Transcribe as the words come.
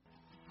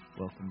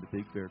Welcome to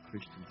Big Bear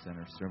Christian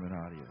Center Sermon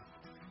Audio.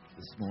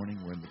 This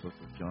morning we're in the book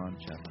of John,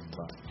 chapter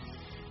 5.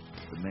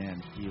 The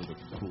man healed at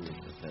the pool of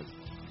Bethesda.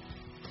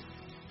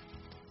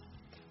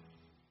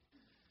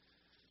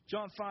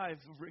 John 5,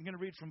 we're going to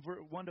read from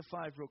 1 to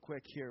 5 real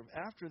quick here.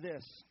 After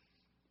this,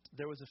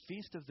 there was a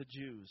feast of the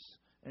Jews,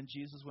 and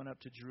Jesus went up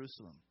to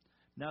Jerusalem.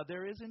 Now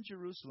there is in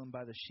Jerusalem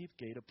by the sheep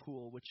gate a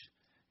pool, which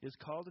is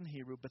called in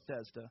Hebrew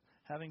Bethesda,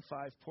 having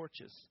 5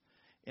 porches.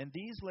 In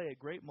these lay a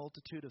great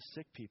multitude of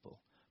sick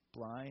people,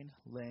 blind,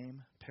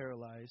 lame,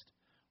 paralyzed,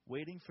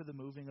 waiting for the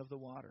moving of the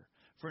water.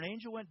 For an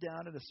angel went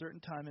down at a certain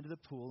time into the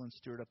pool and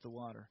stirred up the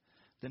water.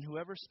 Then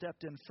whoever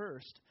stepped in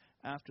first,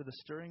 after the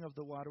stirring of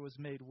the water was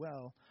made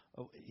well,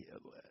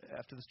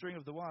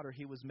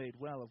 he was made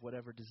well of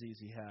whatever disease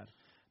he had.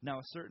 Now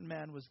a certain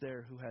man was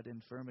there who had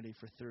infirmity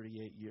for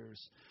 38 years.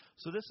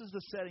 So this is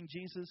the setting.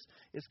 Jesus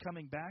is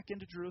coming back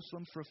into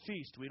Jerusalem for a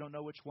feast. We don't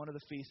know which one of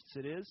the feasts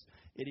it is.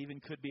 It even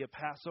could be a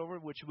Passover,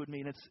 which would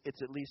mean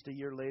it's at least a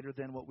year later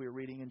than what we were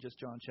reading in just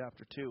John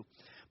chapter 2.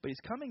 But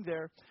he's coming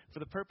there for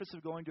the purpose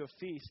of going to a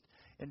feast.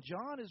 And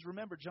John is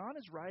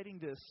writing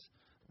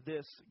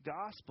this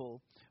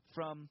gospel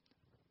from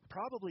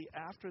probably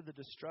after the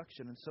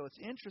destruction. And so it's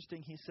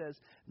interesting. He says,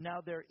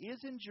 now there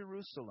is in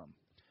Jerusalem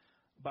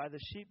by the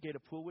sheep gate a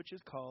pool which is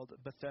called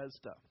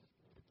Bethesda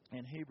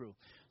in Hebrew.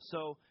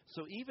 So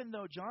even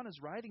though John is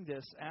writing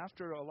this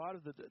after a lot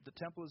of the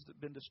temple has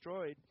been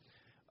destroyed,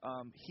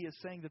 he is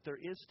saying that there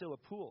is still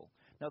a pool.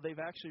 Now, they've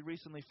actually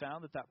recently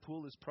found that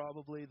pool is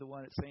probably the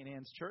one at St.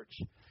 Anne's Church,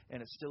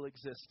 and it still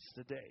exists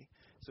today.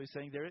 So he's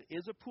saying there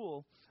is a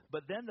pool,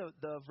 but then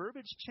the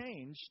verbiage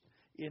changed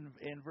in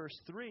verse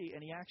 3,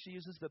 and he actually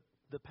uses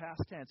the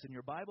past tense. And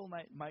your Bible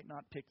might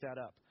not pick that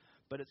up,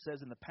 but it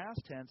says in the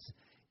past tense,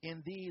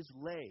 in these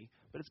lay,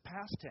 but it's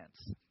past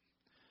tense.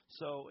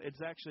 So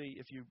it's actually,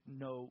 if you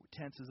know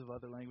tenses of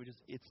other languages,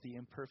 it's the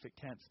imperfect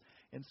tense.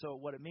 And so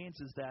what it means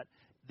is that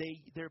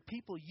their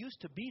people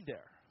used to be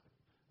there.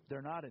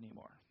 They're not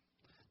anymore.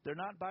 They're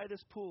not by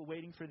this pool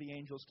waiting for the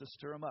angels to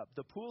stir them up.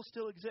 The pool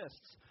still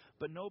exists,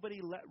 but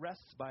nobody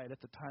rests by it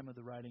at the time of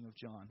the writing of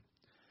John.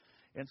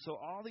 And so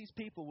all these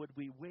people would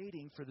be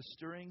waiting for the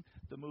stirring,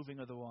 the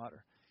moving of the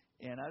water.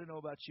 And I don't know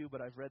about you,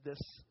 but I've read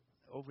this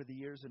over the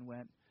years and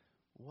went,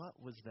 what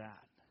was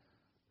that?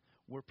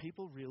 Were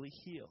people really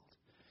healed?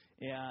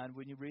 And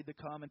when you read the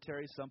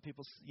commentary, some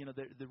people,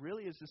 there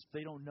really is this,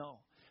 they don't know.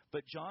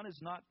 But John is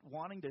not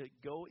wanting to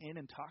go in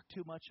and talk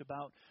too much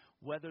about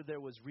whether there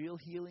was real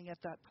healing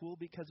at that pool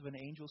because of an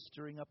angel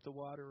stirring up the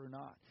water or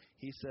not.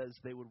 He says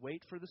they would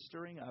wait for the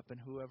stirring up, and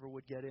whoever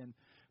would get in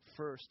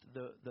first,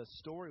 the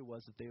story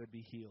was that they would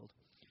be healed.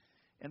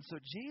 And so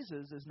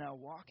Jesus is now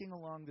walking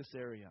along this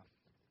area,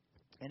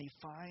 and he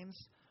finds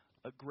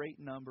a great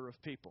number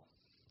of people.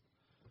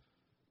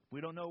 We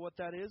don't know what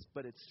that is,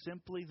 but it's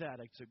simply that.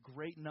 It's a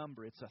great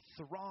number. It's a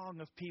throng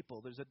of people.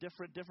 There's a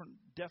different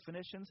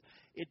definitions.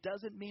 It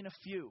doesn't mean a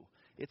few.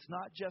 It's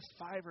not just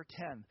 5 or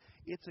 10.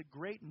 It's a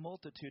great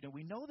multitude. And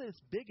we know that it's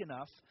big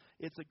enough.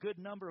 It's a good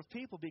number of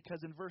people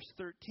because in verse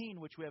 13,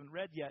 which we haven't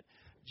read yet,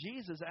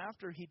 Jesus,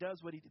 after he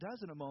does what he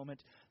does in a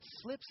moment,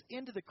 slips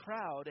into the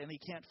crowd and he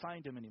can't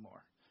find him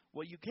anymore.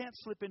 Well, you can't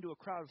slip into a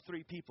crowd of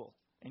 3 people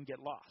and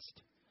get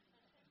lost,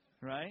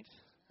 right?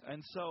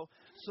 And so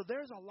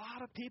there's a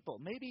lot of people,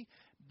 maybe,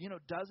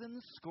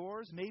 dozens,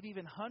 scores, maybe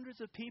even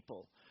hundreds of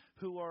people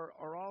who are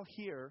all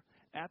here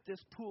at this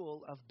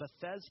pool of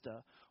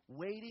Bethesda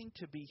waiting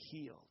to be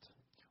healed,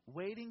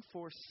 waiting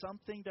for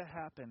something to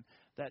happen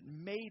that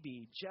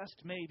maybe, just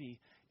maybe,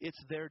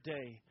 it's their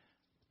day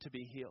to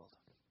be healed.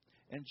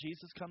 And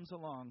Jesus comes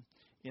along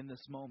in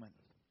this moment.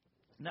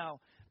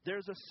 Now,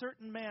 there's a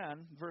certain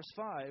man, verse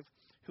 5,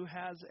 who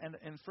has an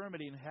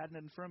infirmity and had an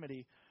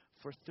infirmity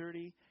for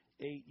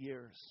 38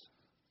 years.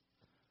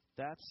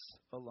 That's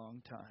a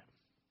long time.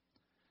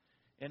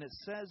 And it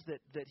says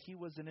that he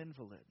was an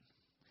invalid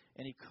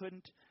and he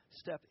couldn't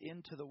step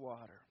into the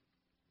water.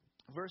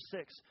 Verse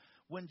 6,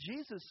 when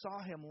Jesus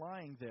saw him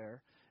lying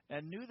there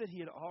and knew that he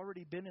had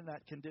already been in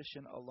that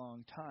condition a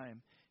long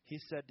time, he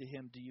said to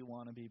him, do you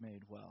want to be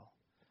made well?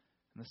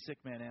 And the sick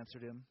man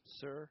answered him,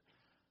 Sir,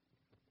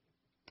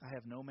 I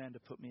have no man to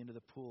put me into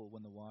the pool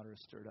when the water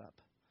is stirred up.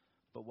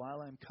 But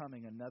while I'm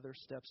coming, another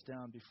steps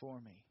down before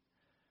me.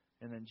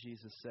 And then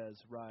Jesus says,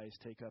 rise,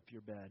 take up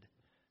your bed,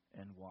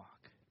 and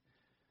walk.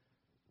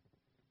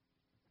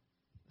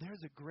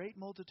 There's a great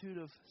multitude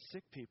of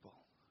sick people.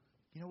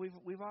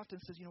 We've often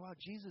said, wow,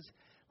 Jesus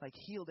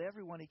healed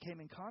everyone he came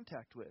in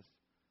contact with.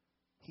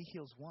 He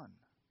heals one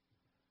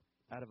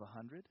out of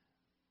 100,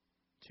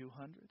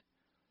 200.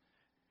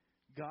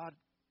 God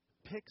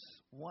picks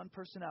one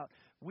person out.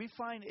 We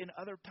find in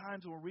other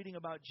times when we're reading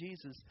about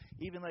Jesus,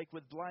 even like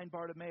with blind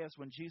Bartimaeus,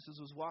 when Jesus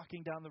was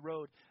walking down the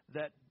road,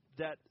 that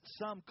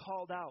some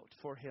called out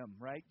for him,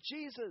 right?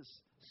 Jesus,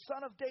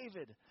 Son of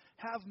David,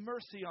 have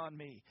mercy on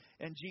me.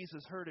 And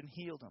Jesus heard and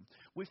healed him.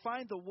 We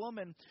find the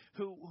woman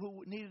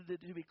who needed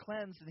to be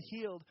cleansed and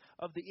healed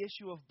of the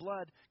issue of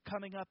blood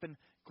coming up and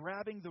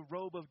grabbing the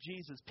robe of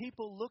Jesus.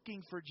 People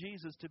looking for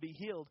Jesus to be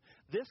healed.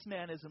 This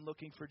man isn't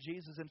looking for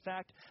Jesus. In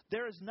fact,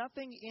 there is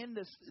nothing in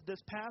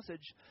this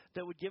passage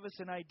that would give us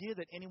an idea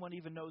that anyone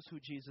even knows who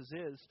Jesus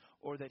is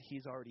or that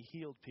he's already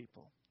healed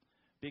people.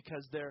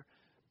 Because they're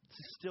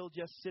still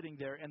just sitting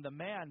there, and the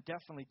man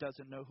definitely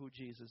doesn't know who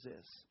Jesus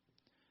is.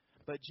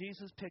 But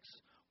Jesus picks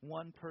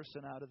one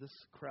person out of this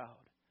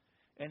crowd,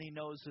 and he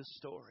knows his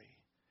story.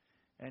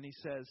 And he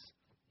says,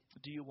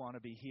 do you want to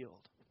be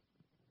healed?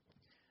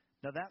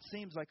 Now that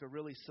seems like a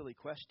really silly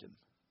question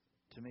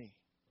to me.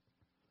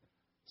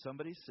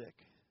 Somebody's sick.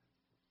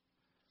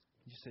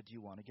 You said, do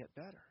you want to get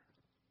better?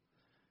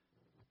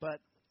 But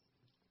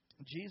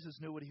Jesus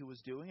knew what he was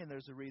doing, and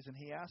there's a reason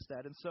he asked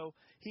that. And so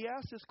he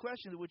asked this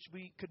question, which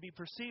could be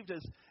perceived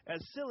as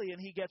silly, and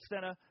he gets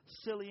then a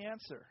silly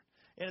answer.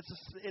 And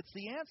it's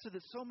the answer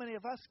that so many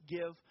of us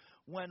give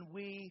when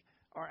we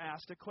are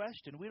asked a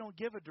question. We don't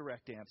give a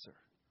direct answer.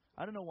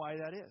 I don't know why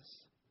that is.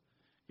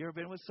 You ever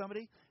been with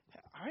somebody?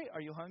 All right,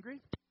 are you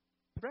hungry?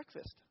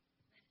 Breakfast.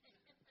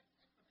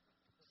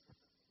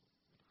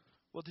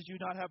 Well, did you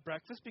not have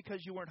breakfast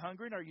because you weren't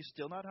hungry, and are you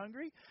still not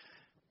hungry?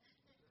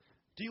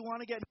 Do you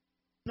want to get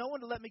no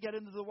one to let me get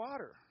into the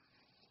water?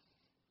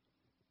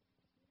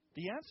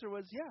 The answer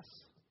was yes.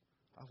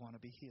 I want to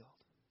be healed.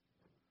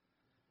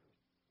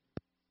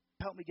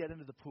 Help me get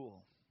into the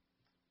pool.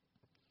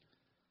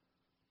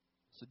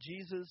 So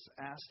Jesus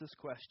asked this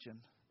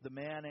question. The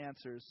man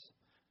answers.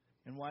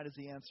 And why does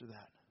he answer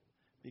that?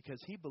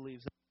 Because he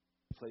believes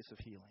it's a place of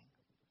healing.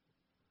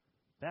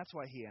 That's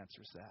why he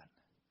answers that.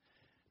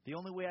 The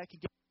only way I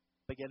can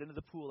get into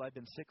the pool, I've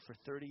been sick for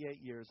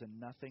 38 years and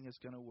nothing is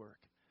going to work.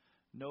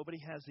 Nobody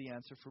has the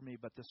answer for me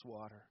but this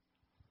water.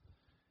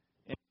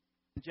 And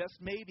just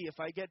maybe if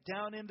I get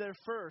down in there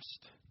first,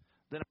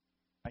 then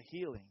I'm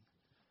healing.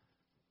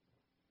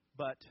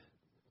 But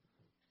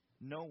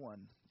no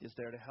one is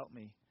there to help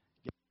me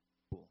get to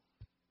the pool.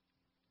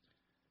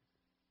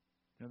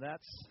 Now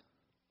that's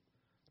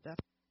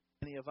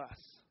many of us.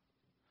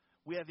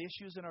 We have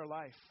issues in our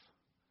life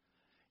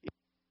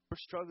we're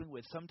struggling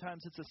with.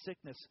 Sometimes it's a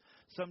sickness.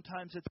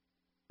 Sometimes it's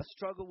a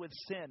struggle with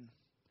sin.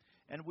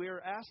 And we're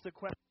asked the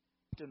question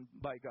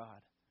by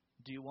God,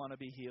 do you want to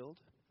be healed?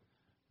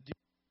 Do you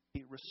want to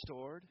be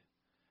restored?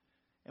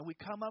 And we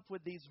come up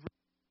with these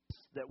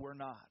reasons that we're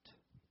not.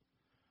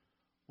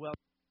 Well,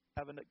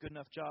 I have a good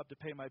enough job to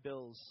pay my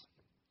bills.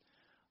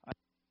 I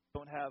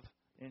don't have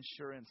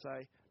insurance.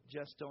 I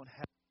just don't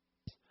have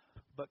it.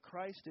 But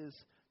Christ is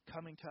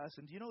coming to us.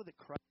 And do you know that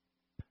Christ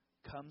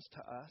comes to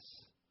us?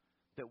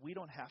 That we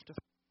don't have to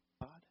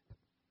find God?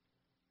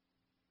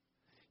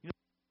 You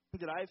know,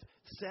 that I've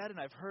said and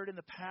I've heard in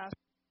the past,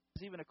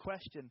 there's even a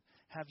question,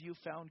 have you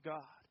found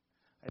God?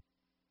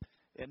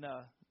 In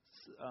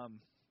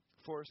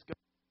Forrest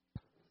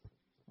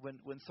Gump,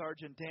 when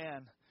Sergeant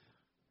Dan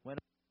went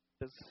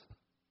up,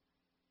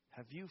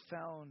 have you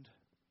found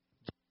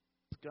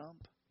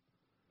Gump?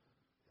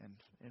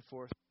 And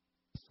Forrest,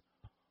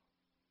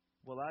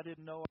 well, I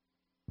didn't know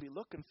I'd be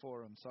looking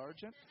for him,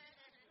 Sergeant.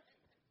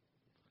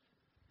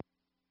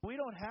 We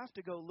don't have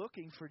to go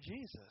looking for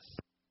Jesus.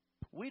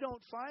 We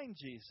don't find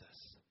Jesus.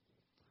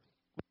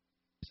 We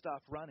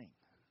stop running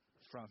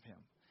from him.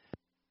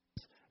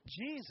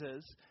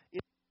 Jesus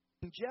is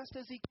just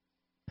as he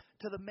came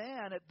to the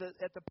man at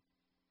the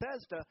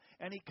Bethesda,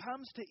 and he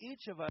comes to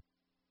each of us,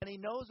 and he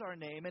knows our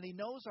name, and he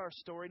knows our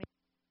story, and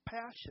he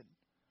has passion.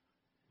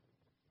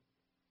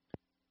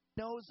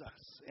 He knows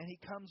us, and he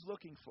comes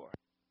looking for us.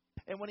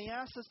 And when he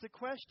asks us the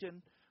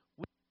question,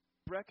 we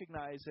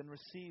recognize and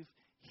receive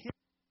his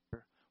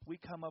answer. We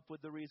come up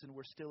with the reason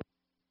we're still,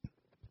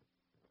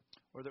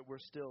 or that we're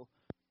still.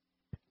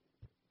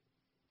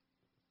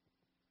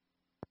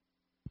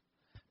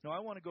 Now, I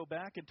want to go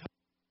back and talk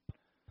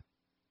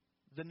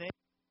about the name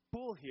of the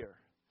pool here.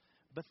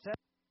 Bethesda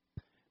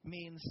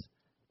means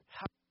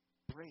house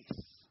of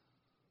grace.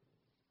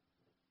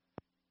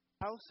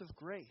 House of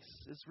grace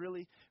is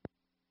really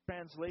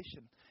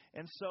translation.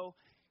 And so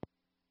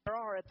there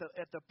are at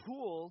the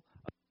pool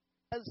of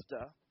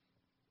Bethesda,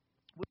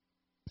 which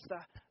is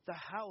the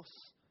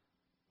house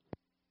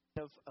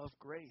of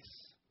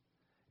grace.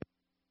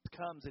 He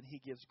comes and he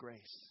gives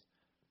grace.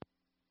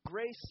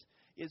 Grace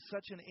is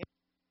such an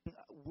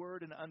interesting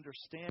word and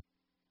understanding.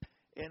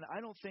 And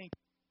I don't think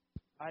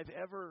I've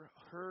ever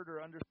heard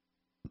or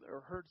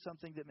heard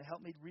something that may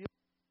help me really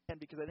understand,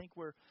 because I think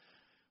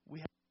we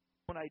have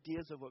our own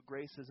ideas of what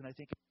grace is, and I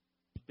think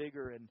it's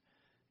bigger and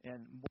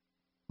more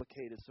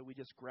complicated, so we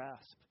just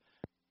grasp.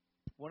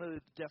 One of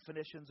the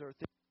definitions or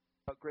things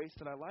about grace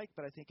that I like,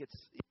 but I think it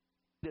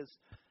is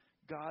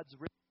God's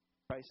riches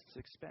at Christ's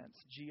expense.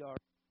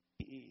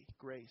 G-R-E-E,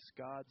 grace,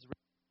 God's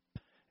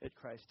riches at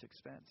Christ's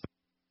expense.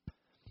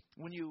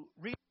 When you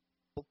read,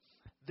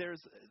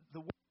 there's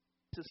the word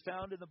is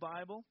found in the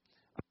Bible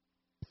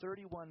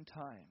 31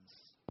 times.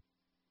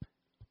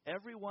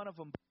 Every one of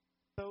them,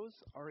 those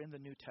are in the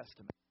New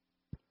Testament.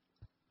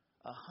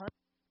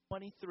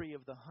 123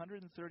 of the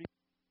 130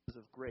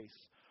 of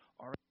grace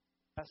are in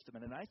the New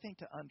Testament. And I think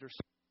to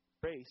understand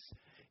grace,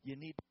 you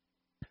need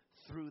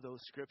through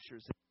those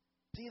scriptures and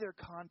see their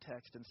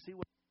context and see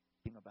what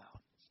they're talking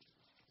about.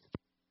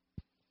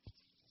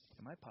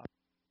 Am I popping?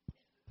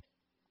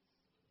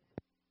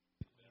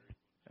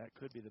 That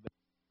could be the best.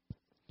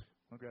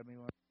 I'll grab me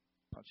one.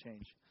 I'll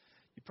change.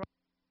 You probably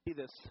see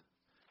this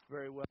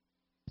very well.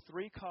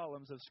 3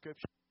 columns of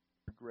scripture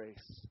for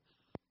grace.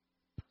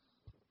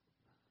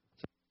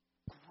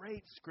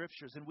 Great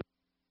scriptures, and we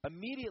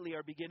immediately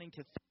are beginning to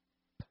think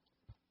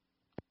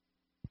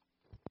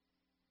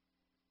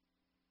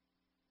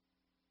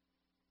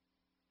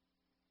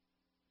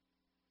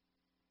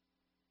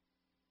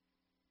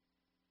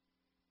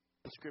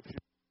scripture.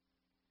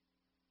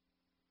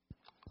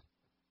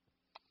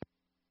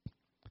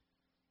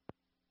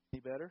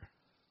 Any better?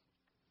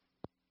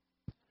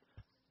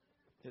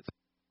 It's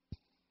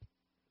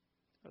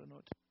I don't know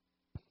what to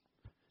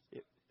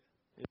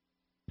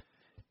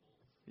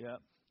yeah.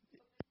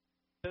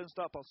 If it doesn't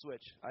stop, I'll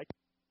switch.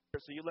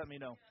 So you let me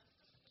know.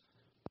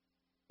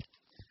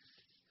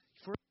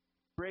 For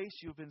grace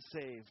you've been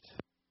saved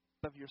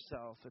of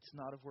yourself. It's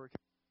not of work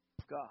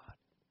of God.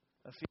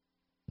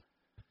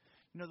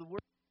 You know, the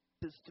word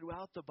is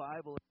throughout the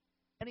Bible.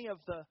 Many of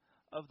the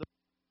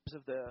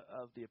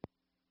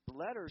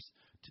letters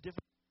to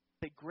different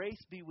say,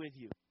 grace be with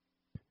you.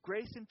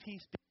 Grace and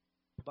peace be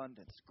in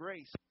abundance.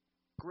 Grace.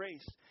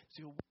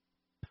 So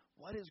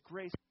what is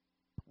grace?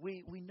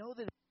 We know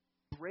that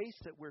it's grace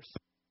that we're.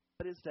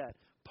 What is that?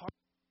 Part of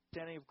the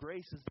understanding of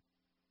grace is that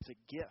it's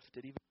a gift.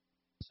 It even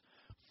comes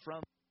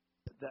from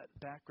that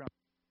background.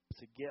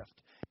 It's a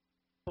gift.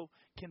 So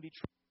can be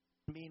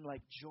mean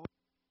like joy,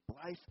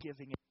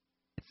 life-giving.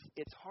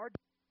 It's hard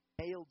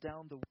to nail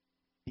down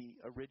the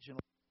original.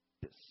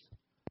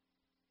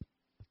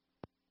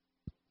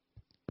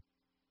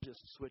 Just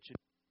switch it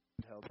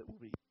and how that will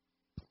be.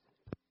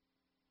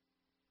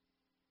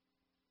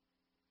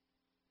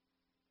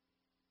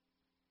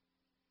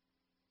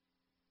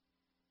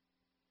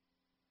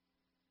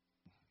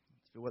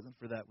 If it wasn't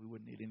for that, we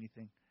wouldn't need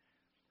anything.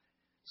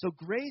 So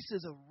grace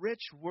is a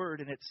rich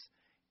word, and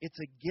it's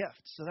a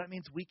gift. So that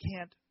means we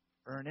can't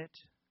earn it.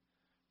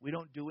 We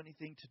don't do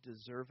anything to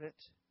deserve it.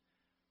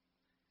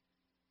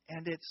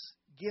 And it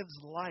gives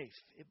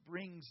life. It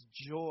brings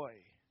joy.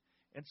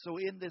 And so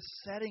in this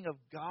setting of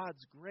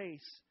God's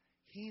grace,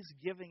 He's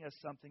giving us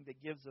something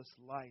that gives us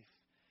life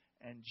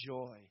and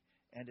joy.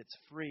 And it's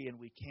free, and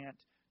we can't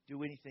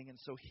do anything. And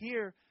so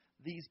here,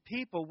 these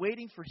people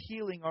waiting for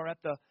healing are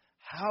at the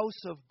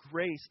house of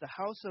grace, the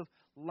house of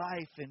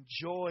life and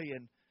joy,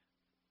 and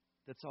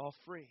that's all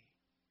free.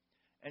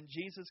 And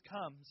Jesus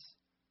comes,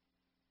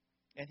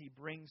 and He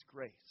brings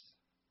grace.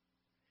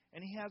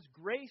 And He has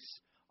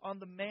grace on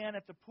the man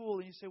at the pool.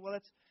 And you say, well,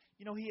 that's,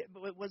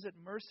 was it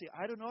mercy?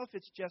 I don't know if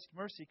it's just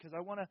mercy, because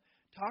I want to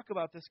talk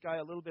about this guy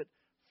a little bit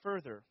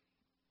further.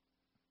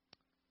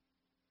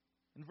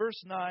 In verse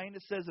 9,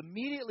 it says,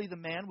 immediately the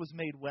man was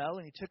made well,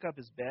 and he took up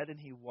his bed, and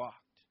he walked.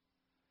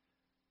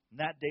 And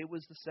that day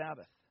was the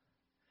Sabbath.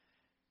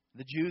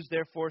 The Jews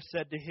therefore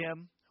said to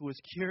him, who was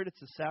cured, it's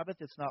the Sabbath,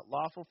 it's not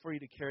lawful for you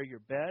to carry your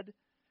bed.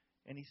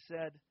 And he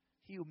said,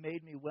 he who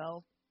made me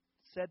well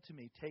said to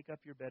me, take up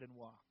your bed and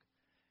walk.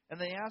 And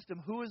they asked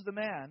him, who is the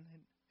man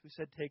who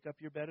said, take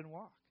up your bed and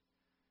walk?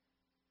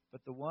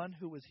 But the one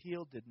who was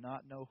healed did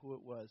not know who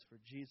it was, for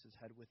Jesus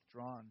had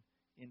withdrawn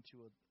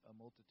into a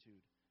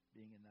multitude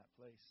being in that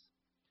place.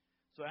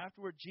 So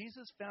afterward,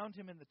 Jesus found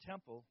him in the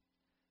temple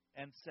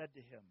and said to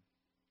him,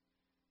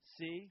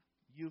 see,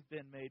 you've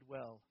been made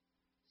well.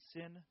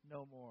 Sin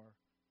no more,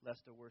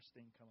 lest a worse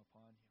thing come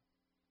upon you.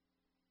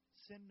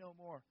 Sin no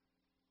more.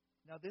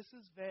 Now, this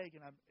is vague,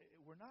 and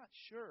we're not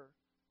sure,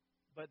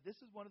 but this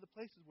is one of the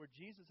places where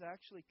Jesus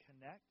actually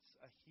connects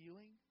a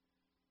healing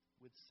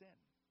with sin.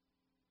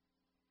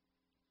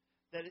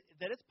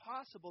 That it's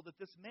possible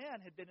that this man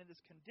had been in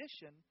this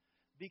condition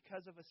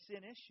because of a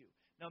sin issue.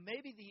 Now,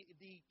 maybe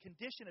the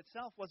condition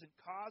itself wasn't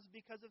caused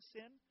because of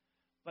sin,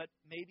 but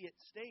maybe it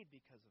stayed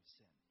because of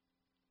sin.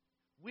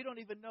 We don't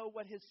even know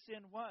what his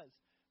sin was.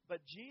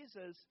 But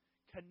Jesus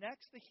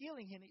connects the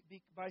healing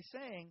by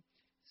saying,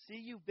 see,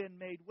 you've been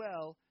made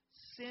well.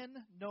 Sin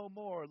no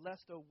more,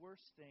 lest a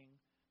worse thing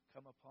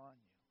come upon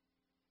you.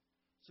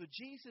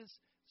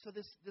 So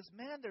this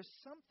man, there's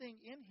something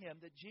in him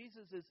that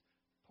Jesus is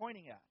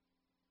pointing at.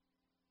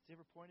 Has he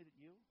ever pointed at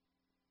you?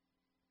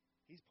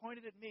 He's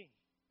pointed at me.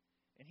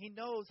 And he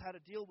knows how to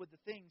deal with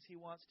the things he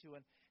wants to.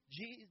 And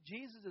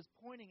Jesus is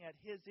pointing at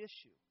his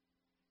issue.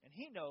 And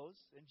he knows,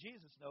 and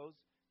Jesus knows,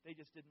 they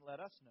just didn't let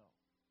us know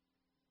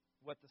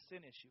what the sin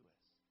issue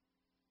is.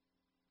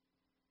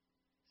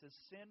 It says,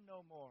 sin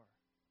no more,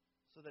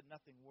 so that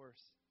nothing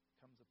worse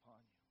comes upon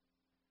you.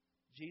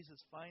 Jesus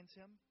finds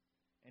him,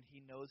 and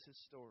he knows his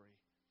story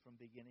from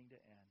beginning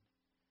to end.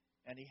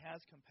 And he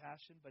has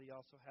compassion, but he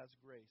also has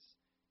grace,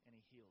 and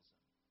he heals him.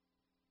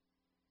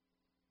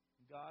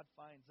 God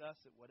finds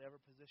us at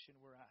whatever position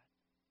we're at.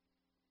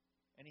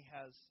 And he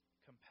has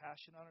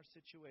compassion on our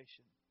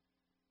situation,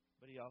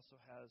 but he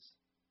also has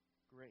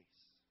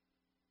grace.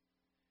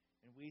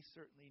 And we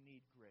certainly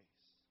need grace.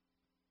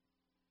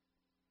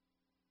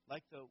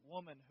 Like the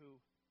woman who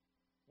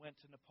went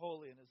to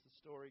Napoleon, as the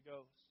story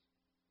goes.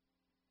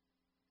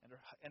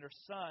 And her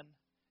son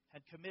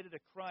had committed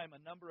a crime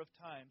a number of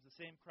times, the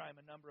same crime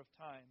a number of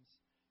times,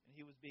 and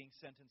he was being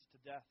sentenced to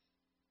death.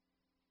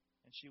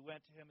 And she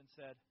went to him and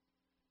said,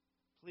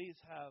 "Please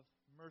have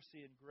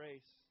mercy and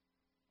grace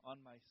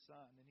on my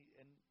son."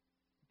 And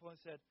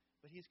Napoleon said,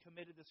 "But he's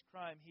committed this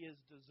crime. He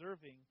is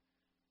deserving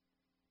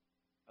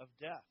of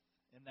death,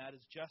 and that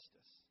is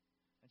justice."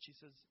 And she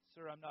says,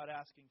 "Sir, I'm not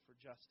asking for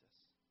justice.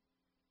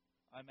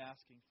 I'm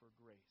asking for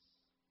grace.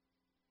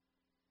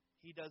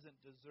 He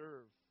doesn't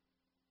deserve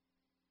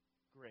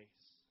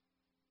grace."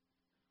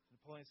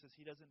 Napoleon says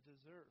he doesn't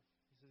deserve.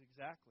 He says,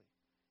 exactly.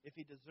 If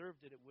he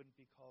deserved it, it wouldn't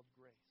be called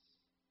grace.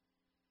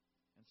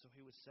 And so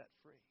he was set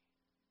free.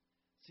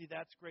 See,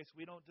 that's grace.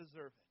 We don't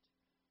deserve it,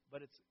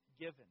 but it's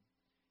given.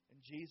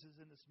 And Jesus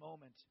in this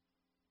moment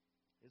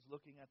is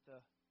looking at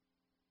the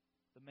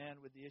man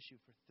with the issue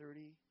for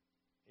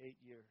 38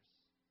 years.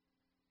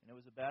 And it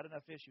was a bad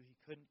enough issue. He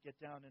couldn't get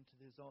down into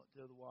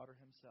to the water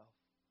himself.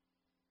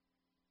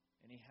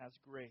 And he has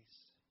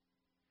grace.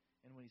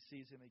 And when he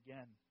sees him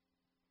again,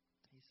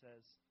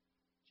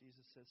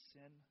 Jesus says,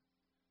 "Sin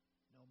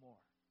no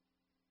more.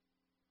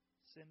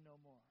 Sin no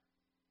more."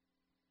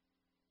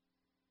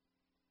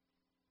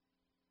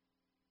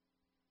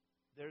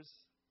 There's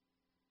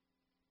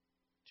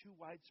too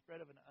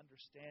widespread of an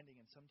understanding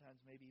and sometimes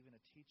maybe even a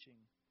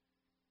teaching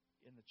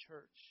in the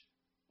church,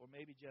 or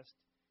maybe just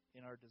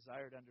in our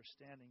desired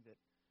understanding, that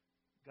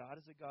God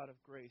is a God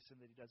of grace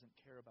and that He doesn't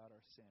care about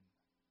our sin.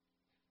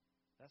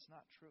 That's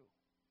not true.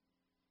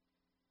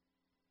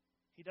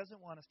 He doesn't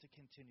want us to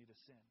continue to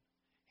sin.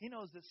 He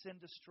knows that sin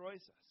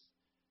destroys us.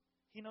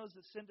 He knows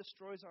that sin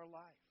destroys our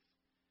life.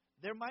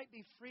 There might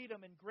be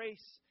freedom and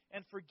grace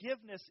and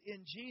forgiveness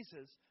in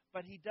Jesus,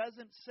 but He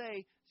doesn't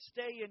say,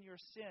 stay in your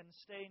sin,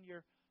 stay in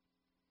your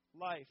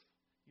life,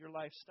 your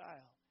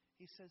lifestyle.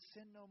 He says,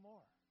 sin no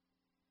more.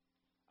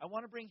 I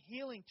want to bring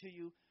healing to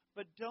you,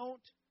 but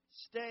don't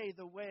stay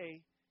the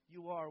way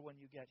you are when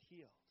you get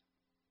healed.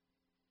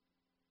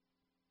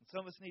 And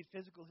some of us need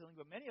physical healing,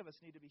 but many of us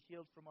need to be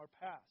healed from our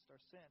past, our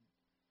sin,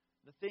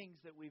 the things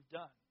that we've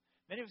done.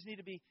 Many of us need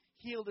to be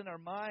healed in our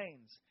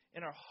minds,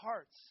 in our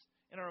hearts,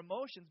 in our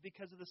emotions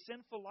because of the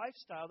sinful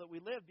lifestyle that we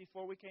lived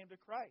before we came to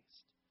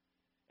Christ.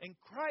 And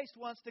Christ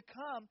wants to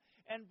come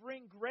and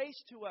bring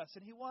grace to us,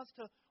 and He wants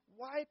to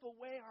wipe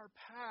away our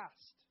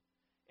past.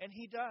 And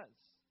He does.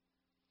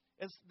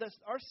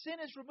 Our sin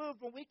is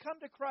removed when we come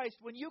to Christ.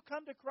 When you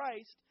come to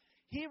Christ,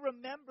 He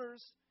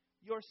remembers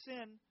your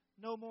sin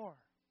no more.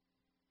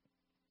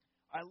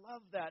 I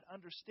love that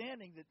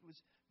understanding that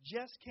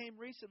just came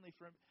recently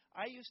from.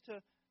 I used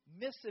to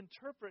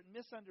misinterpret and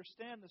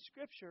misunderstand the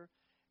Scripture,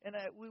 and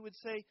we would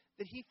say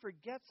that He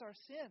forgets our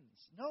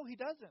sins. No, He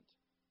doesn't.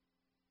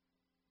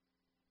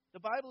 The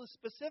Bible is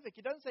specific.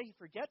 It doesn't say He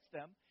forgets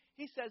them.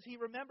 He says He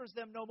remembers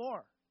them no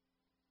more.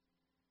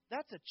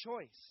 That's a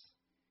choice.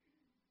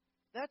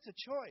 That's a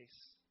choice.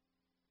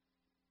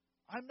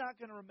 I'm not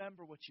going to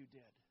remember what you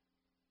did.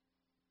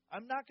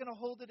 I'm not going to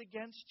hold it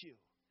against you.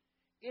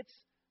 It's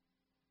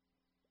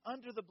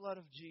under the blood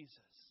of Jesus.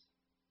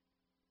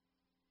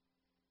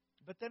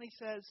 But then He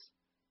says,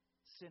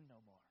 sin no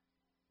more.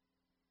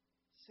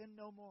 Sin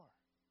no more.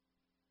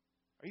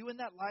 Are you in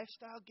that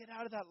lifestyle? Get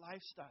out of that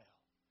lifestyle.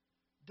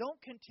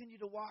 Don't continue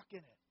to walk in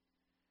it.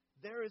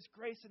 There is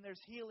grace and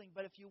there's healing,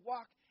 but if you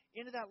walk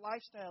into that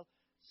lifestyle,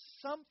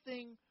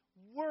 something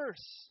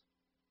worse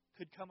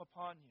could come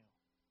upon you.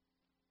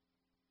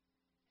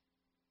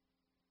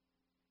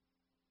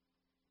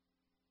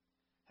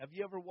 Have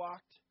you ever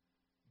walked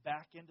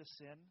back into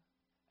sin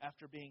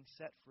after being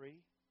set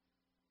free?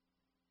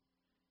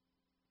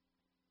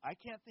 I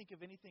can't think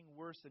of anything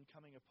worse than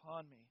coming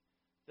upon me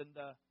than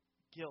the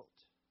guilt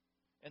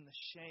and the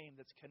shame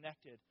that's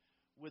connected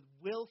with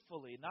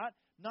willfully, not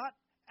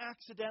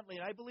accidentally.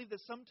 And I believe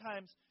that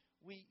sometimes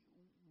we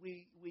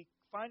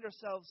find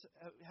ourselves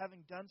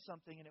having done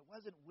something and it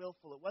wasn't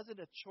willful, it wasn't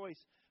a choice,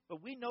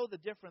 but we know the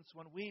difference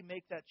when we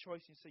make that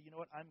choice and you say, you know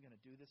what, I'm going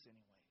to do this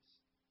anyways.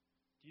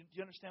 Do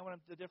you understand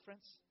the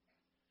difference?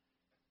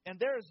 And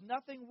there is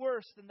nothing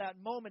worse than that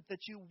moment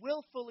that you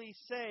willfully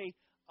say,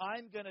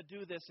 I'm going to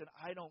do this and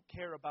I don't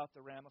care about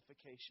the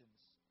ramifications.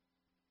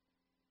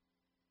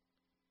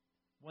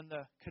 When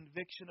the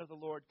conviction of the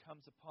Lord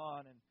comes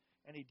upon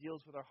and He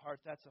deals with our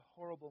heart, that's a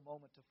horrible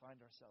moment to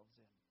find ourselves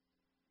in.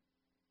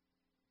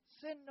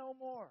 Sin no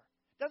more.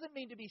 Doesn't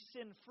mean to be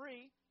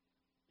sin-free.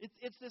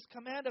 It's this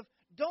command of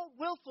don't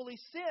willfully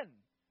sin.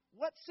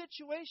 What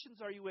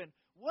situations are you in?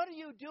 What are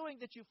you doing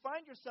that you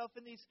find yourself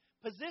in these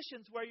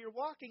positions where you're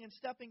walking and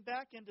stepping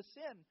back into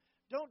sin?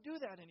 Don't do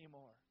that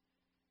anymore.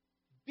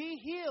 Be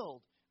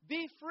healed.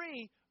 Be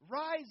free.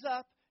 Rise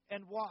up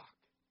and walk.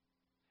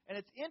 And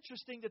it's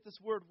interesting that this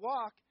word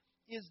walk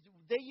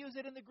they use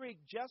it in the Greek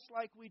just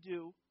like we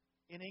do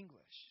in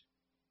English.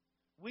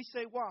 We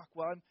say walk.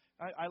 Well,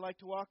 I like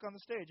to walk on the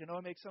stage. I know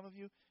I make some of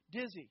you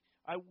dizzy.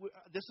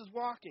 This is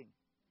walking.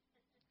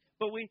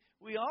 But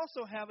we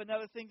also have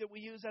another thing that we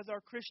use as our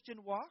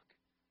Christian walk.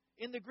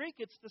 In the Greek,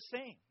 it's the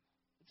same.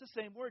 It's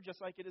the same word, just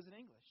like it is in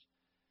English.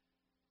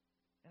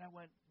 And I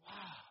went, wow.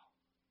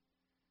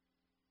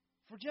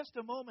 For just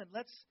a moment,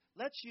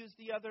 let's use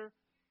the other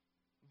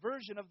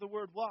version of the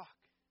word walk.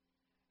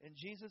 And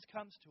Jesus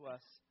comes to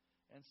us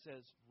and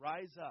says,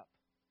 rise up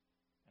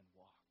and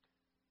walk.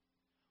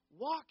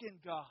 Walk in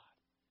God.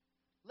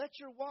 Let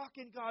your walk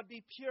in God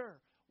be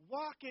pure.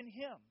 Walk in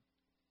Him.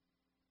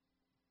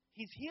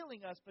 He's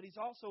healing us, but He's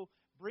also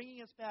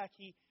bringing us back.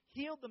 He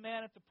healed the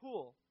man at the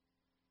pool,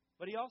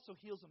 but He also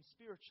heals him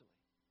spiritually.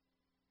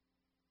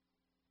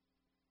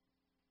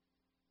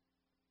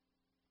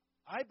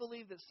 I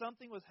believe that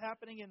something was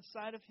happening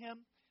inside of him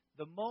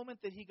the moment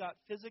that he got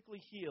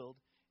physically healed,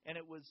 and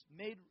it was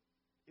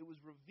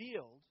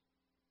revealed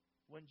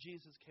when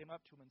Jesus came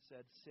up to him and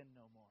said, sin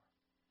no more.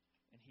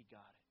 And he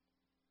got it.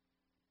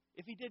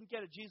 If he didn't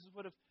get it, Jesus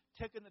would have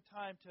taken the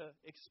time to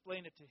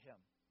explain it to him.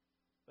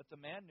 But the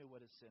man knew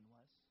what his sin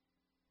was.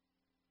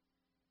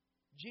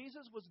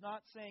 Jesus was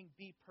not saying,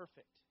 be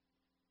perfect.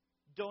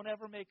 Don't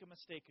ever make a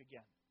mistake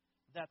again.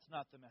 That's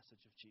not the message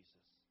of Jesus.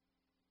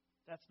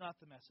 That's not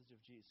the message of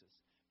Jesus.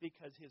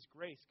 Because His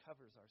grace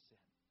covers our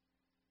sin.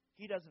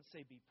 He doesn't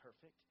say, be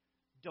perfect.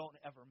 Don't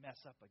ever mess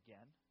up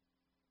again.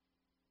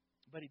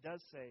 But He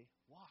does say,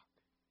 walk.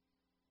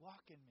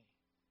 Walk in me.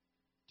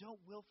 Don't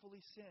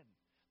willfully sin.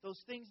 Those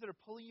things that are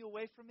pulling you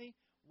away from me,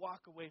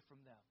 walk away from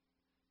them.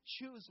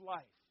 Choose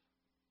life.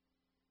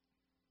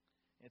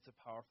 It's a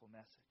powerful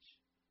message.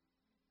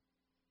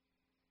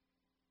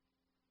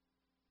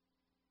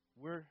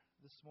 We're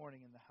this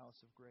morning in the house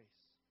of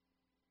grace.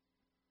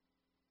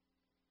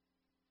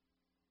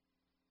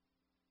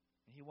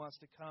 And He wants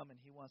to come and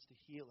He wants to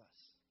heal us.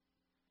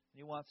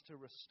 And He wants to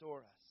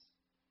restore us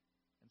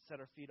and set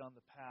our feet on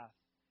the path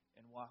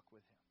and walk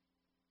with Him.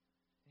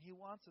 And He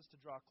wants us to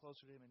draw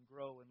closer to Him and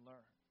grow and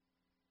learn.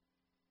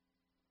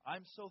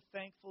 I'm so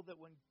thankful that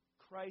when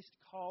Christ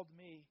called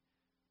me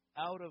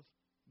out of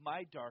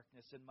my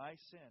darkness and my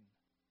sin,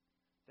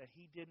 that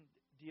He didn't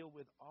deal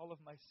with all of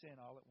my sin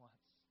all at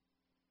once.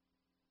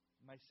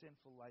 My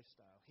sinful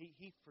lifestyle.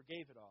 He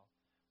forgave it all.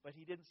 But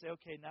He didn't say,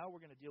 okay, now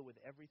we're going to deal with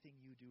everything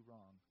you do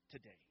wrong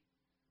today.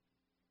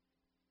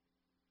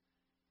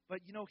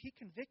 But, He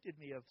convicted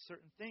me of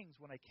certain things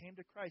when I came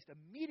to Christ.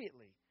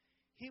 Immediately,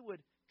 He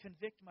would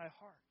convict my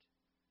heart.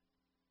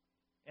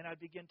 And I'd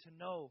begin to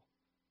know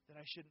that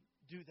I shouldn't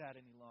do that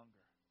any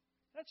longer.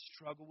 I'd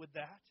struggle with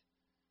that.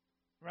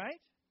 Right?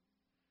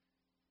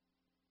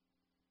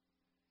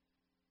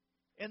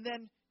 And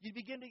then you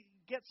begin to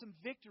get some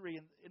victory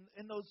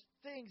in those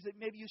things that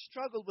maybe you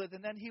struggled with.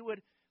 And then He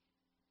would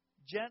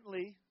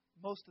gently,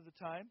 most of the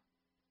time,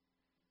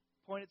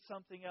 point at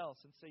something else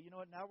and say, you know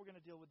what, now we're going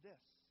to deal with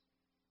this.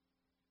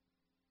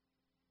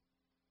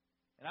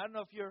 And I don't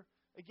know if you're,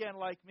 again,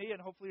 like me,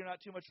 and hopefully you're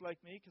not too much like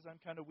me because I'm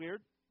kind of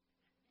weird.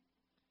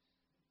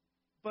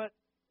 But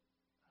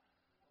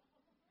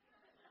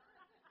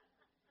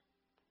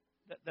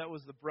that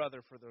was the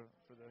brother for the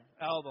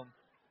album,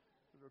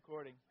 for the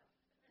recording.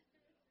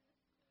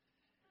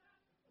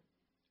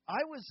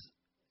 I was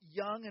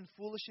young and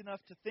foolish enough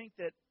to think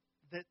that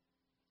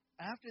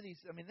after these,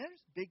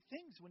 there's big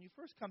things. When you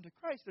first come to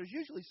Christ, there's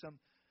usually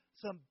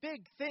some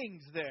big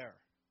things there.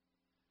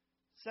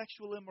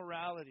 Sexual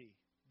immorality,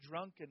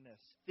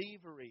 drunkenness,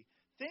 thievery,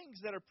 things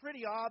that are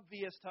pretty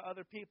obvious to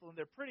other people, and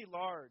they're pretty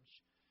large.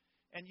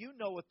 And you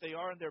know what they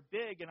are, and they're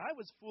big. And I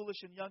was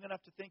foolish and young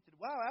enough to think that,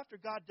 wow, after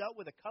God dealt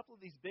with a couple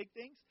of these big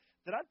things,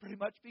 that I'd pretty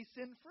much be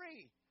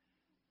sin-free.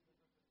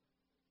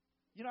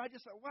 I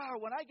just thought,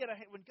 wow,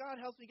 when God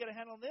helps me get a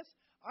handle on this,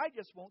 I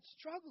just won't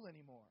struggle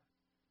anymore.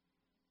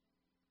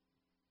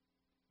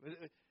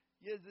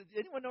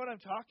 Anyone know what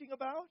I'm talking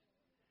about?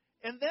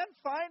 And then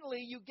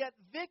finally you get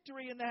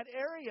victory in that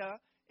area,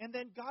 and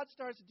then God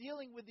starts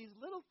dealing with these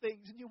little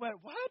things, and you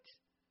went, what?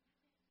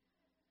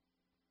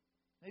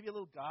 Maybe a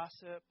little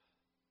gossip.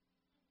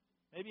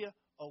 Maybe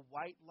a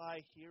white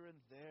lie here and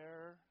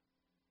there.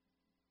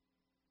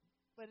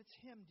 But it's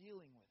Him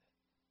dealing with it.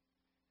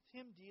 It's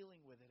Him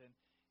dealing with it, and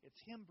it's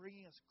Him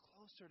bringing us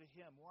closer to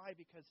Him. Why?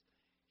 Because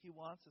He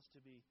wants us to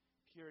be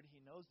pure, and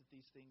He knows that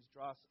these things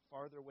draw us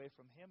farther away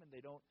from Him, and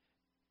they don't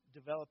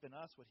develop in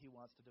us what He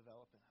wants to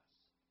develop in us.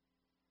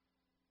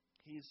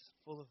 He's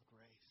full of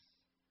grace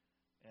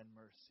and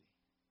mercy.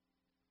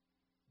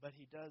 But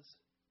He does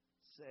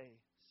say,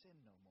 sin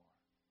no more.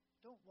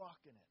 Don't walk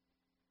in it.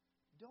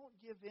 Don't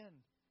give in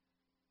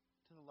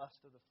to the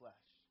lust of the flesh.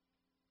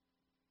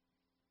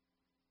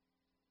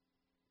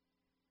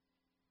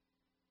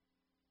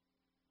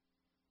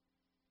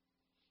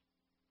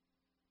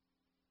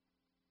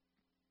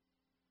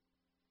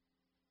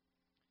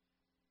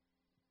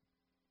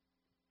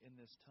 In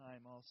this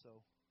time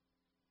also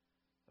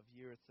of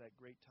year, it's that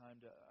great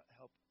time to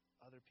help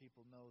other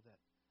people know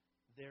that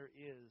there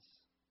is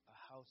a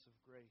house of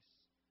grace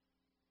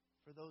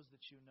for those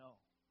that you know.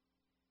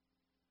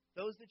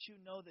 Those that you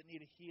know that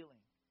need a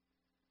healing.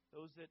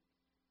 Those that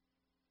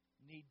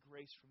need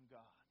grace from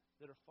God,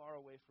 that are far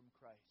away from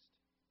Christ.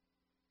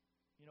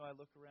 I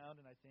look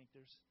around and I think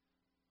there's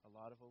a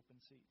lot of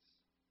open seats.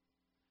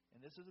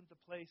 And this isn't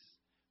the place,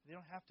 they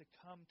don't have to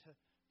come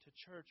to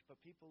church, but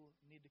people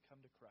need to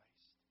come to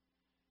Christ.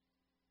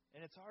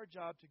 And it's our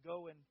job to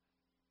go and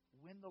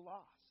win the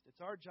lost.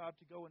 It's our job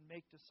to go and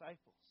make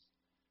disciples.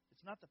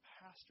 It's not the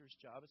pastor's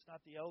job. It's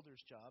not the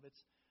elder's job.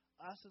 It's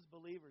us as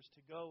believers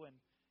to go and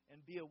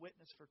be a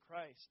witness for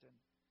Christ and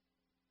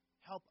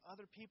help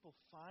other people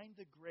find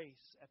the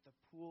grace at the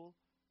pool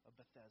of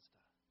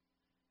Bethesda,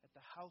 at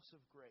the house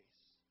of grace,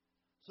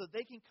 so that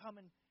they can come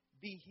and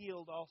be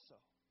healed also.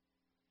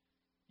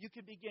 You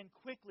can begin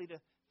quickly to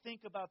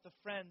think about the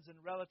friends and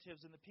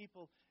relatives and the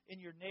people in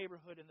your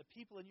neighborhood and the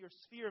people in your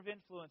sphere of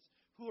influence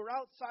who are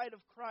outside of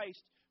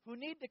Christ, who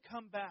need to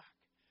come back.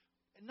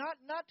 Not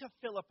to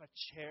fill up a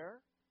chair,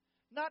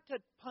 not to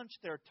punch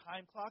their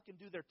time clock and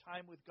do their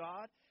time with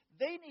God.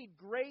 They need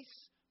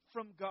grace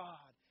from God.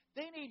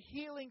 They need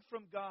healing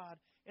from God,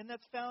 and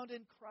that's found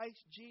in Christ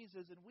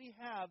Jesus, and we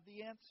have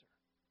the answer.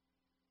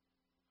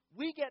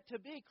 We get to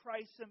be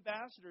Christ's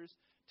ambassadors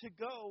to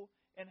go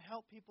and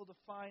help people to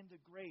find the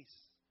grace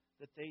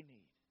that they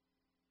need.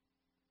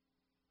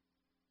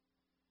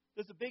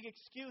 There's a big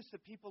excuse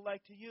that people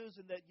like to use,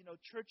 and that,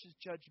 church is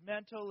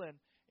judgmental and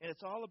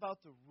it's all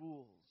about the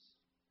rules.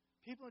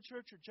 People in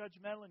church are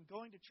judgmental, and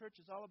going to church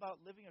is all about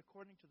living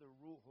according to the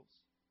rules.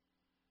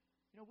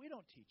 We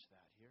don't teach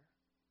that here.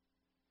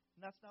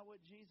 And that's not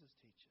what Jesus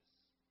teaches.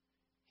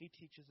 He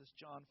teaches us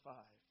John 5.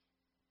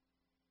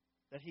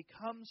 That He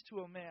comes to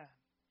a man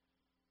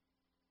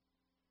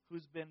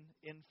who's been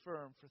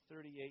infirm for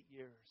 38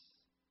 years,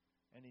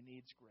 and he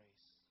needs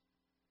grace.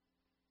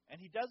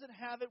 And he doesn't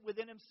have it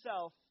within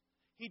himself.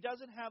 He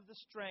doesn't have the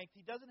strength.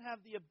 He doesn't have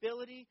the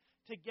ability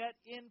to get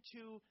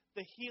into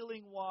the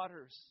healing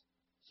waters.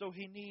 So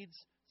he needs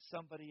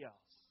somebody else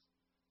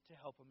to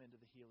help him into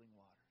the healing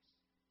waters.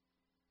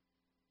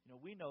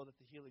 We know that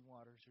the healing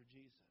waters are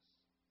Jesus.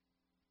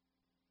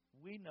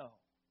 We know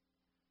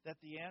that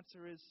the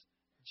answer is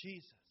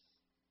Jesus.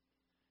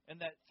 And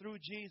that through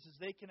Jesus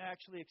they can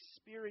actually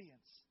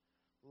experience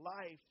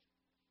life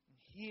and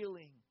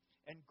healing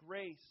and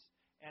grace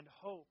and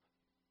hope.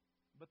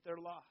 But they're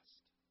lost.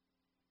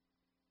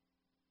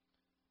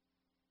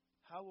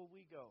 How will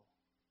we go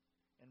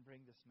and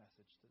bring this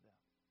message to them?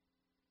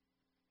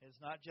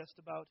 It's not just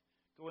about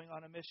going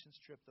on a missions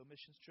trip, though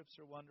missions trips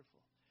are wonderful.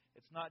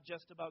 It's not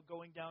just about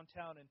going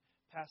downtown and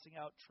passing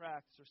out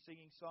tracts or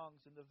singing songs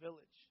in the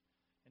village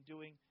and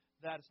doing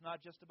that. It's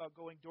not just about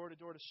going door to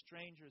door to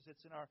strangers.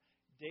 It's in our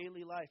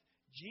daily life.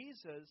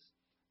 Jesus,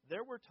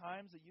 there were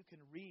times that you can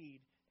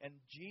read, and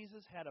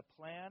Jesus had a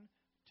plan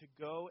to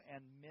go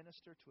and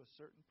minister to a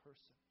certain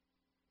person.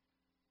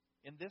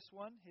 In this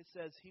one, it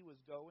says he was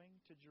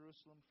going to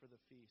Jerusalem for the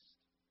feast.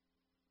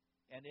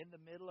 And in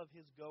the middle of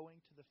his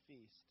going to the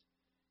feast,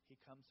 he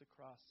comes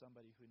across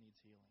somebody who needs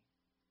healing.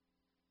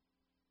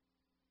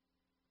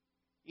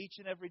 Each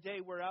and every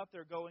day we're out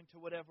there going to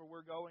whatever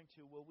we're going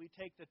to. Will we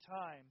take the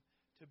time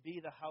to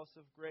be the house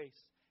of grace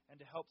and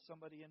to help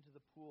somebody into the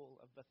pool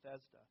of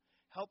Bethesda?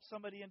 Help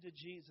somebody into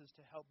Jesus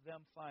to help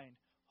them find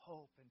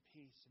hope and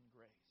peace and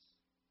grace.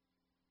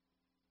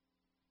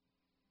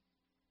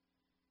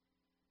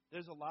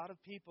 There's a lot of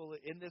people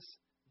in this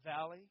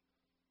valley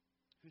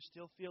who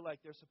still feel like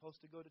they're supposed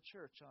to go to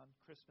church on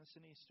Christmas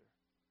and Easter.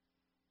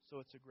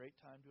 So it's a great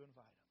time to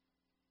invite them.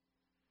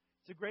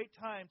 It's a great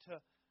time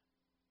to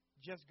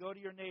just go to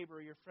your neighbor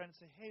or your friend and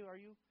say, hey, are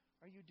you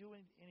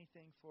doing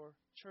anything for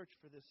church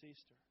for this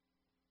Easter?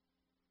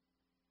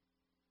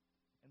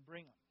 And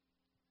bring them.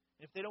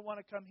 And if they don't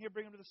want to come here,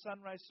 bring them to the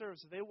sunrise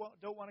service. If they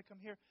don't want to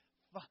come here,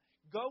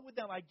 go with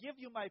them. I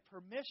give you my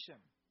permission.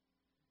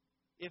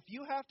 If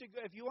you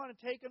want to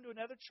take them to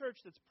another church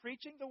that's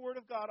preaching the Word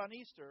of God on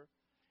Easter,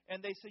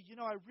 and they say,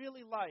 I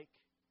really like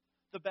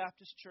the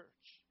Baptist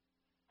church,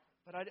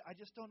 but I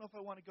just don't know if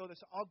I want to go there,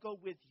 so I'll go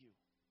with you.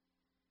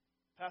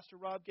 Pastor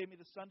Rob gave me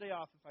the Sunday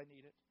off if I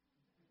need it.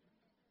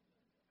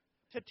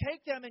 To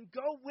take them and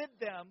go with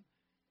them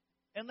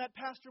and let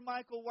Pastor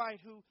Michael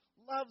White, who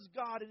loves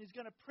God and he's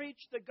going to preach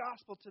the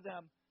gospel to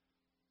them,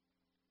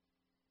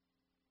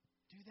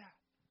 do that.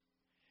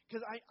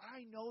 Because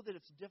I know that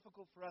it's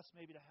difficult for us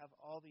maybe to have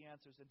all the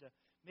answers and to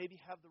maybe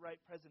have the right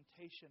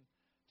presentation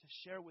to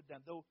share with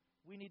them, though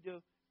we need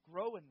to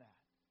grow in that,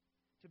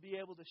 to be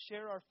able to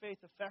share our faith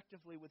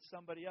effectively with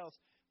somebody else.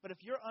 But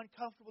if you're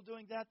uncomfortable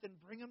doing that, then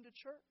bring them to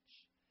church.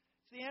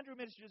 It's the Andrew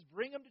Ministry. Just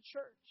bring them to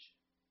church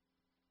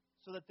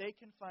so that they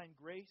can find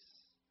grace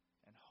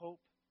and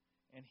hope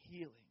and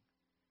healing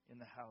in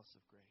the house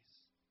of grace.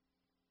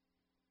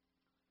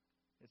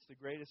 It's the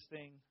greatest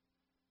thing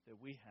that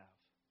we have.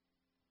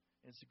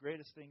 It's the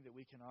greatest thing that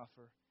we can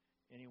offer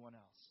anyone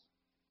else.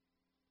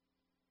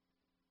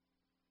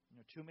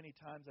 Too many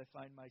times I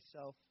find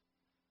myself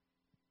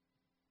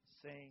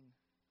saying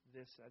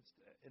this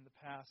in the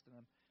past,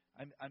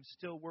 and I'm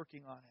still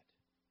working on it.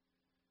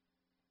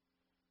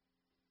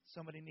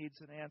 Somebody needs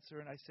an answer,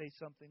 and I say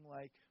something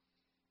like,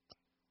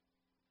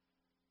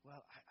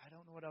 well, I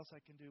don't know what else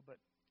I can do, but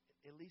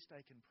at least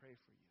I can pray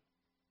for you.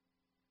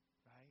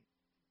 Right?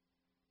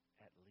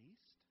 At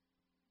least?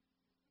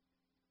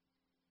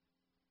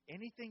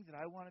 anything that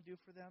I want to do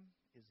for them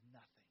is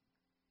nothing.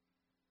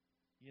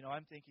 You know,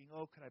 I'm thinking,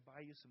 oh, could I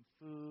buy you some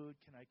food?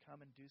 Can I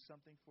come and do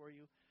something for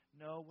you?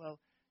 No, well,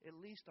 at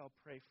least I'll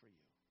pray for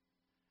you.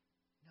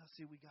 No,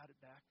 see, we got it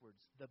backwards.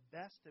 The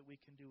best that we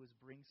can do is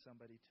bring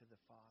somebody to the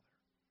Father.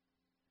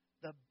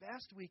 The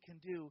best we can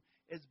do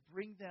is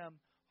bring them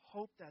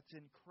hope that's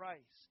in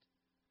Christ,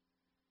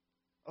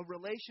 a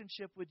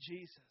relationship with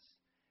Jesus,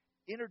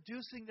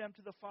 introducing them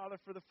to the Father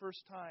for the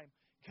first time,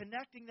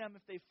 connecting them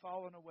if they've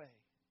fallen away.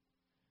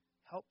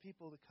 Help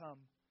people to come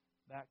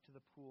back to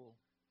the pool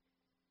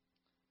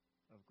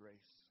of grace.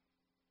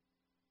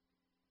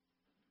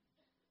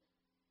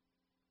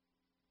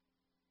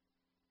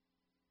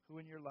 Who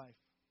in your life?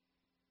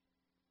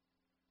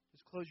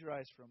 Just close your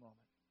eyes for a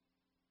moment.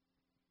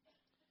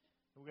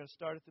 And we're going to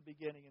start at the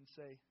beginning and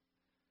say,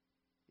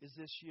 is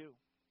this you?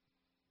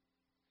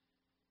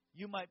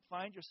 You might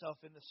find yourself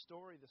in the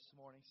story this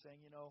morning saying,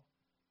 you know,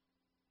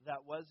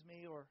 that was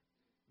me or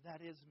that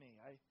is me.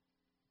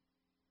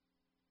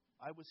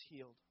 I was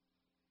healed,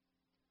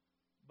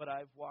 but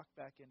I've walked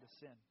back into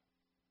sin.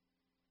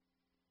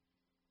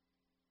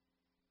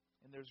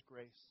 And there's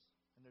grace,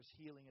 and there's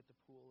healing at the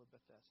pool of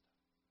Bethesda.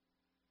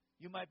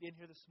 You might be in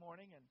here this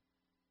morning,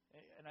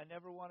 and I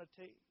never want to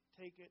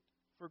take it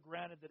for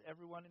granted that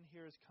everyone in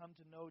here has come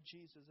to know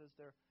Jesus as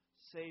their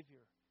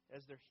Savior,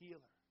 as their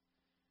healer.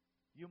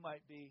 You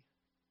might be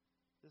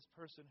this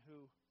person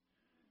who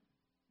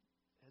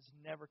has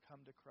never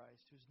come to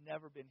Christ, who's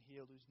never been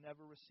healed, who's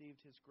never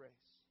received His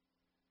grace.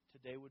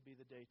 Today would be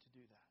the day to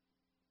do that.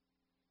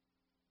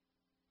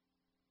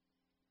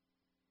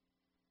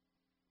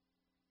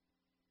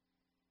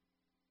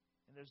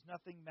 And there's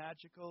nothing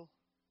magical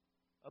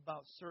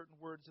about certain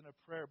words in a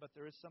prayer, but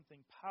there is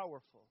something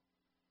powerful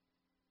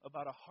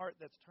about a heart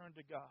that's turned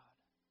to God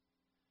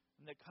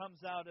and that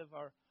comes out of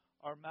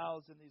our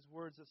mouths in these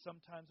words that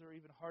sometimes are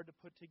even hard to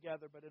put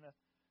together, but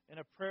in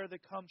a prayer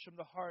that comes from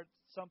the heart,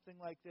 something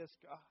like this: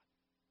 God,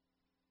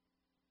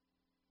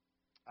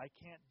 I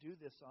can't do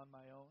this on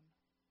my own.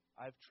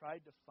 I've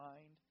tried to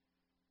find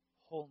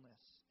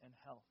wholeness and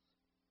health,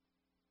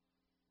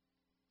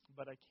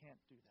 but I can't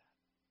do that.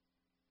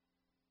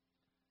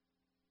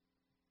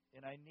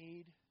 And I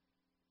need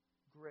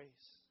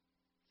grace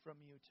from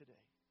you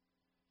today.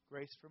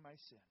 Grace for my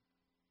sin.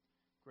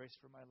 Grace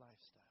for my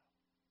lifestyle.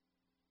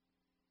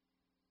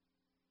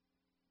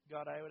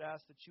 God, I would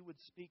ask that you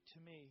would speak to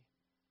me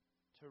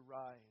to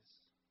rise,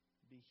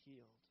 be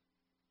healed,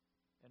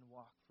 and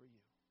walk for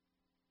you.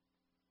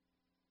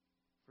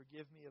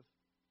 Forgive me of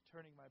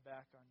turning my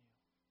back on you,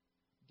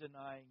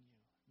 denying you,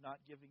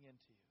 not giving in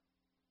to you.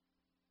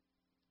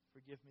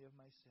 Forgive me of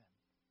my sin.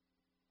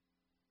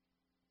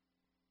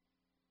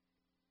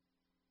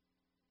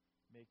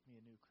 Make me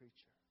a new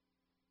creature.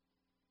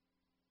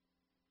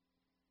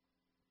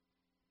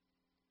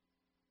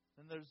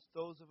 And there's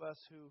those of us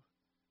who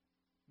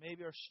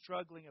maybe are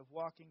struggling of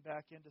walking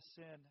back into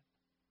sin.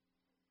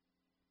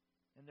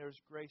 And there's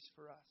grace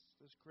for us.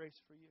 There's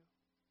grace for you.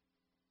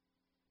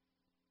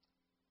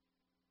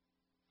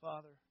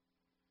 Father,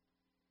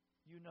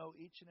 you know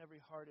each and every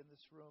heart in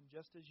this room,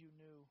 just as you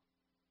knew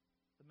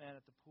the man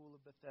at the pool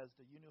of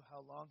Bethesda. You knew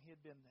how long he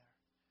had been there.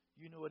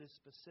 You knew what his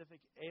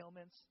specific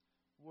ailments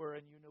were,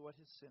 and you knew what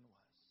his sin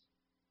was.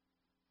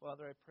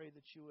 Father, I pray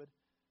that you would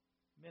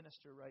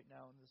minister right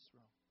now in this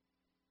room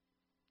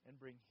and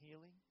bring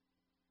healing,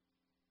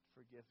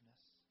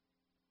 forgiveness.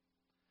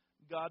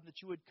 God,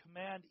 that you would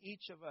command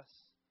each of us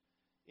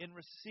in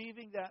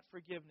receiving that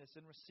forgiveness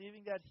and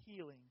receiving that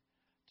healing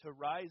to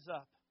rise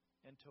up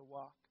and to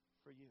walk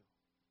for you.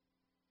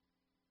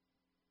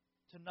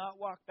 To not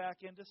walk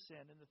back into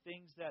sin and the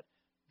things that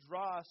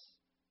draw us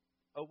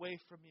away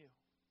from you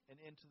and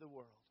into the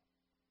world.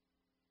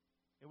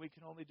 And we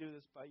can only do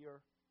this by your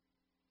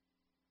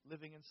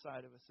living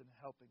inside of us and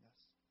helping us.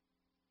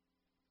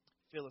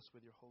 Fill us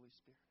with your Holy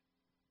Spirit.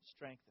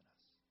 Strengthen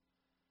us.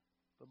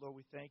 But Lord,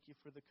 we thank you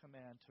for the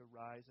command to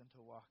rise and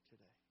to walk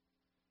today.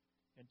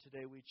 And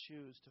today we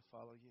choose to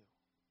follow you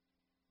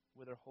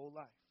with our whole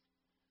life,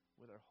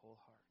 with our whole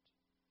heart.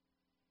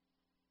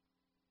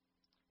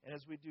 And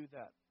as we do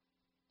that,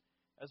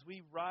 as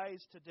we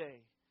rise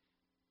today,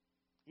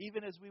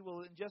 even as we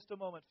will in just a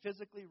moment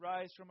physically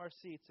rise from our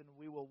seats and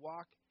we will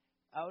walk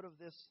out of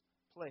this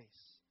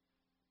place,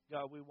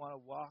 God, we want to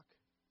walk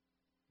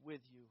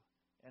with you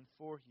and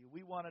for you.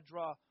 We want to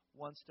draw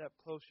one step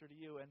closer to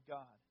you. And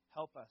God,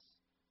 help us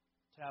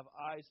to have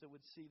eyes that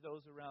would see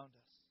those around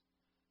us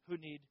who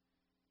need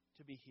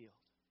to be healed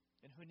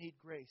and who need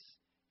grace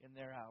in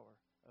their hour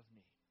of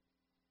need.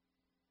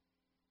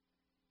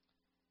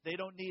 They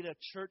don't need a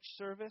church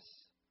service.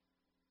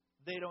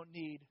 They don't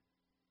need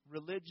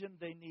religion.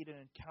 They need an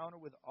encounter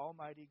with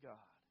Almighty God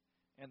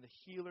and the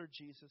healer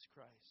Jesus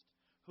Christ,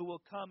 who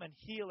will come and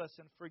heal us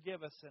and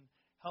forgive us and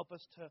help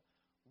us to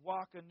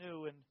walk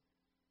anew in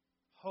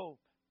hope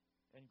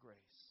and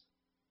grace.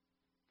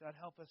 God,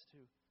 help us to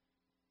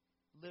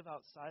live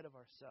outside of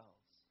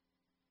ourselves.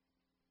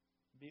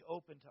 Be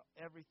open to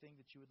everything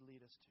that you would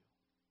lead us to.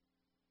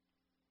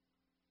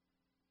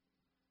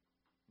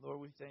 Lord,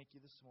 we thank you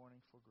this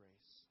morning for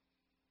grace.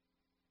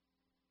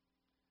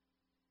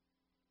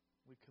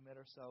 We commit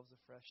ourselves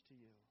afresh to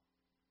you.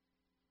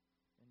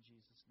 In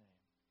Jesus'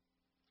 name.